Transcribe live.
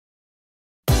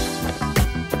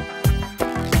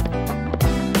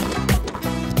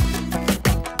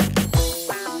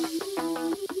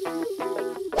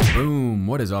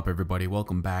What is up, everybody?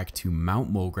 Welcome back to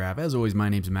Mount Mograph. As always, my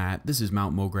name's Matt. This is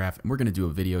Mount Mograph, and we're going to do a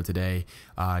video today.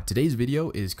 Today's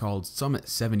video is called Summit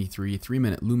 73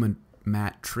 3-minute Luma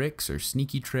Matte tricks or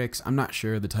sneaky tricks. I'm not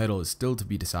sure. The title is still to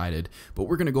be decided, but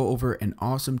we're going to go over an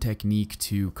awesome technique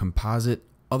to composite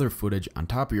other footage on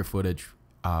top of your footage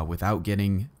without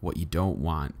getting what you don't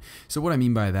want. So what I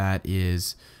mean by that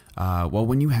is well,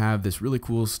 when you have this really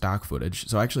cool stock footage,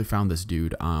 so I actually found this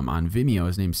dude on Vimeo.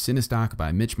 His name's CINESTOCK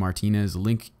by Mitch Martinez,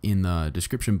 link in the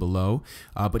description below,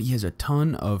 but he has a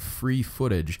ton of free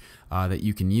footage that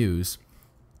you can use.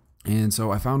 And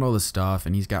so I found all this stuff,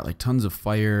 and he's got like tons of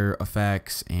fire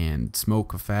effects and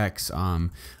smoke effects. I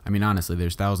mean, honestly,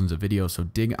 there's thousands of videos, so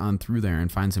dig on through there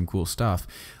and find some cool stuff.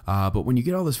 But when you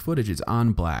get all this footage, it's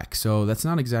on black. So that's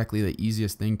not exactly the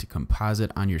easiest thing to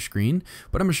composite on your screen,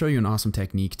 but I'm gonna show you an awesome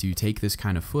technique to take this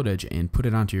kind of footage and put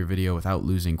it onto your video without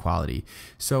losing quality.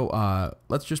 So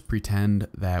let's just pretend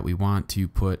that we want to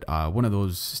put one of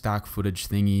those stock footage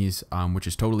thingies, which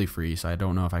is totally free. So I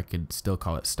don't know if I could still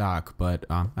call it stock, but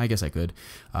I guess I could.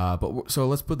 So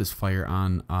let's put this fire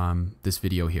on this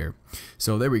video here.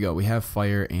 So there we go. We have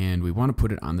fire, and we want to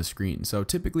put it on the screen. So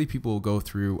typically people will go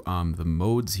through the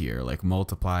modes here, like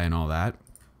multiply and all that.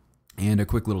 And a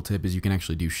quick little tip is you can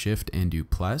actually do shift and do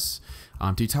plus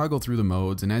to toggle through the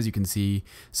modes. And as you can see,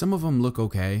 some of them look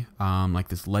okay, like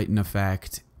this lighten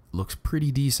effect looks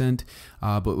pretty decent,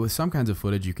 but with some kinds of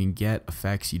footage you can get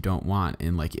effects you don't want,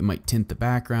 and like it might tint the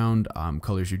background,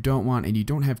 colors you don't want, and you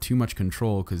don't have too much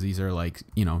control because these are like,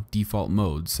 you know, default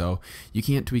modes, so you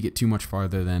can't tweak it too much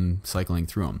farther than cycling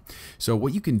through them. So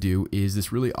what you can do is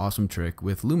this really awesome trick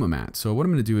with Luma Mattes. So what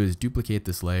I'm going to do is duplicate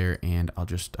this layer, and I'll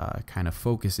just kind of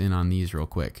focus in on these real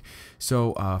quick.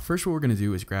 So first what we're going to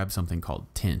do is grab something called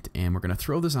tint, and we're going to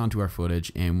throw this onto our footage,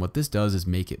 and what this does is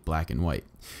make it black and white.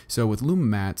 So with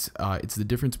Luma Mattes, it's the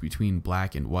difference between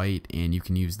black and white, and you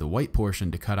can use the white portion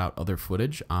to cut out other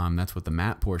footage. That's what the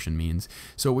matte portion means.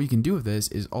 So what you can do with this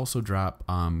is also drop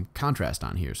contrast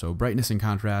on here. So brightness and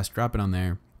contrast, drop it on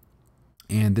there.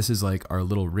 And this is like our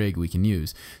little rig we can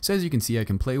use. So as you can see, I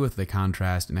can play with the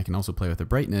contrast, and I can also play with the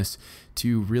brightness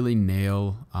to really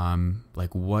nail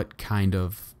like what kind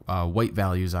of white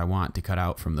values I want to cut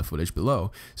out from the footage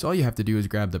below. So all you have to do is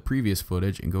grab the previous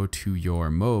footage and go to your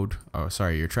mode,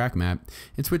 your track map,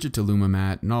 and switch it to Luma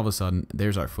Matte, and all of a sudden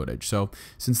there's our footage. So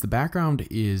since the background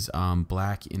is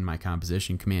black in my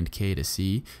composition, Command K to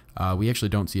see, we actually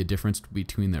don't see a difference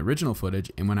between the original footage,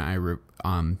 and when I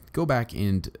go back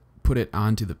and put it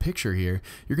onto the picture here,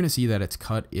 you're going to see that it's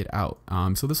cut it out.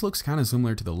 So this looks kind of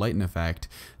similar to the lighten effect.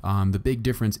 The big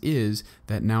difference is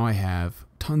that now I have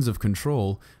tons of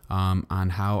control on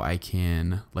how I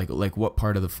can like what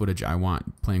part of the footage I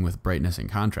want, playing with brightness and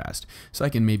contrast. So I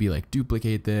can maybe like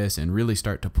duplicate this and really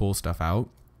start to pull stuff out.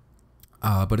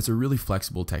 But it's a really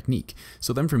flexible technique.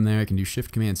 So then from there I can do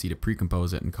Shift Command C to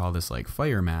pre-compose it and call this like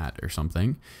fire matte or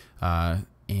something.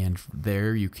 And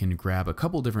there you can grab a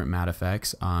couple different matte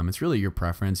effects. It's really your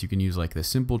preference. You can use like the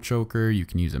simple choker, you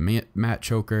can use a matte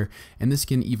choker, and this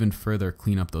can even further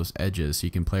clean up those edges. So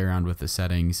you can play around with the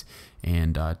settings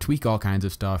and tweak all kinds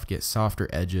of stuff, get softer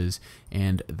edges,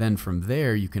 and then from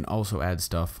there you can also add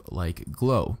stuff like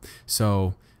glow.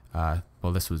 So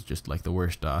well, this was just like the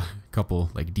worst couple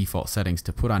like default settings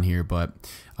to put on here, but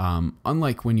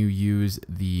unlike when you use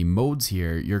the modes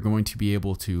here, you're going to be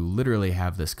able to literally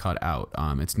have this cut out.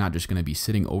 It's not just going to be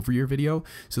sitting over your video,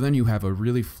 so then you have a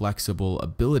really flexible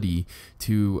ability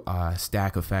to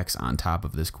stack effects on top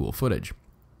of this cool footage.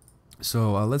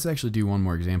 So let's actually do one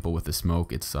more example with the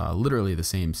smoke. It's literally the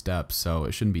same steps, so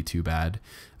it shouldn't be too bad.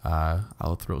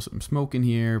 I'll throw some smoke in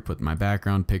here, put my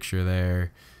background picture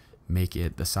there, make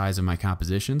it the size of my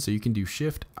composition. So you can do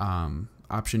Shift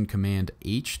Option Command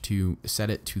H to set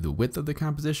it to the width of the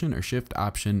composition, or Shift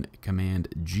Option Command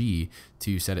G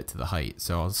to set it to the height.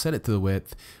 So I'll set it to the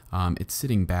width. It's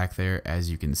sitting back there, as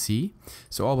you can see.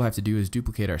 So all we'll have to do is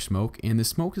duplicate our smoke, and the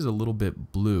smoke is a little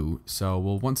bit blue, so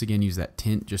we'll once again use that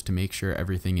tint just to make sure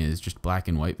everything is just black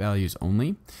and white values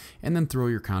only, and then throw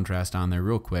your contrast on there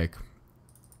real quick.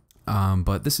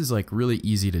 But this is like really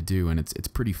easy to do, and it's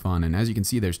pretty fun. And as you can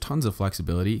see, there's tons of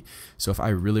flexibility. So if I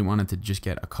really wanted to just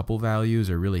get a couple values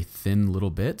or really thin little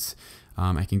bits,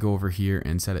 I can go over here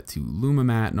and set it to Luma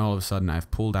Matte, and all of a sudden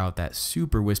I've pulled out that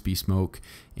super wispy smoke,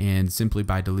 and simply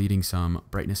by deleting some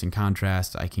brightness and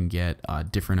contrast, I can get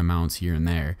different amounts here and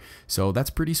there. So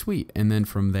that's pretty sweet. And then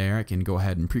from there I can go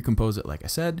ahead and pre-compose it like I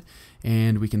said,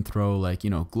 and we can throw like, you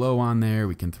know, glow on there.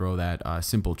 We can throw that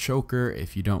simple choker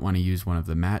if you don't want to use one of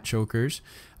the matte chokers.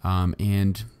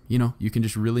 And you know, you can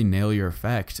just really nail your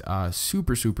effect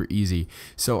super easy.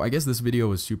 So I guess this video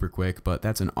was super quick, but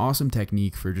that's an awesome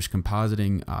technique for just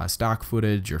compositing stock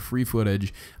footage or free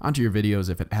footage onto your videos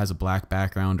if it has a black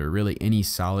background or really any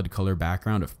solid color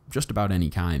background of just about any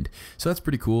kind. So that's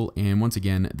pretty cool. And once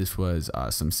again, this was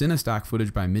some CINESTOCK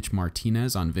footage by Mitch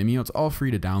Martinez on Vimeo. It's all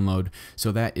free to download,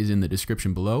 so that is in the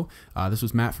description below. This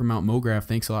was Matt from Mograph.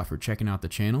 Thanks a lot for checking out the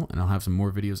channel, and I'll have some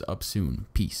more videos up soon.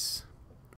 Peace.